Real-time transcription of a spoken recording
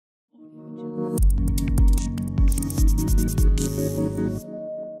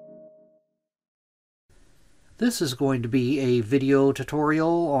This is going to be a video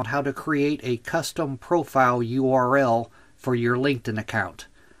tutorial on how to create a custom profile URL for your LinkedIn account.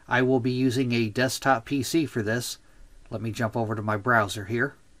 I will be using a desktop PC for this. Let me jump over to my browser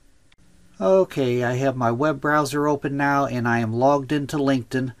here. Okay, I have my web browser open now and I am logged into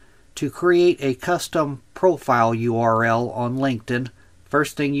LinkedIn. To create a custom profile URL on LinkedIn,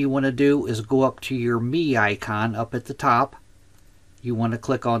 first thing you want to do is go up to your Me icon up at the top. You want to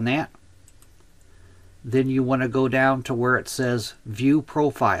click on that. Then you want to go down to where it says View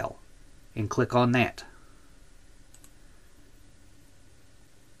Profile and click on that.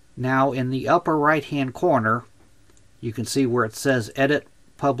 Now in the upper right hand corner you can see where it says Edit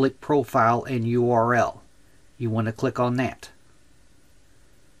Public Profile and URL. You want to click on that.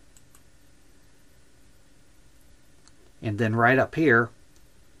 And then right up here,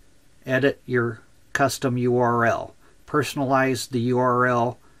 edit your custom URL. Personalize the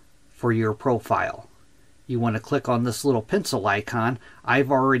URL for your profile. You want to click on this little pencil icon.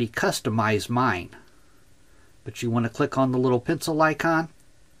 I've already customized mine. But you want to click on the little pencil icon.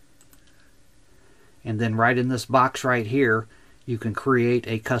 And then right in this box right here, you can create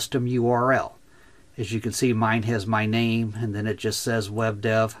a custom URL. As you can see, mine has my name and then it just says web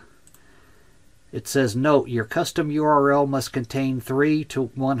dev. It says, note, your custom URL must contain 3 to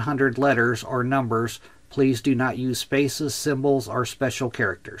 100 letters or numbers. Please do not use spaces, symbols, or special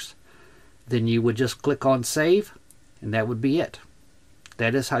characters. Then you would just click on save, and that would be it.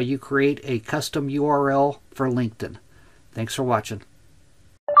 That is how you create a custom URL for LinkedIn. Thanks for watching.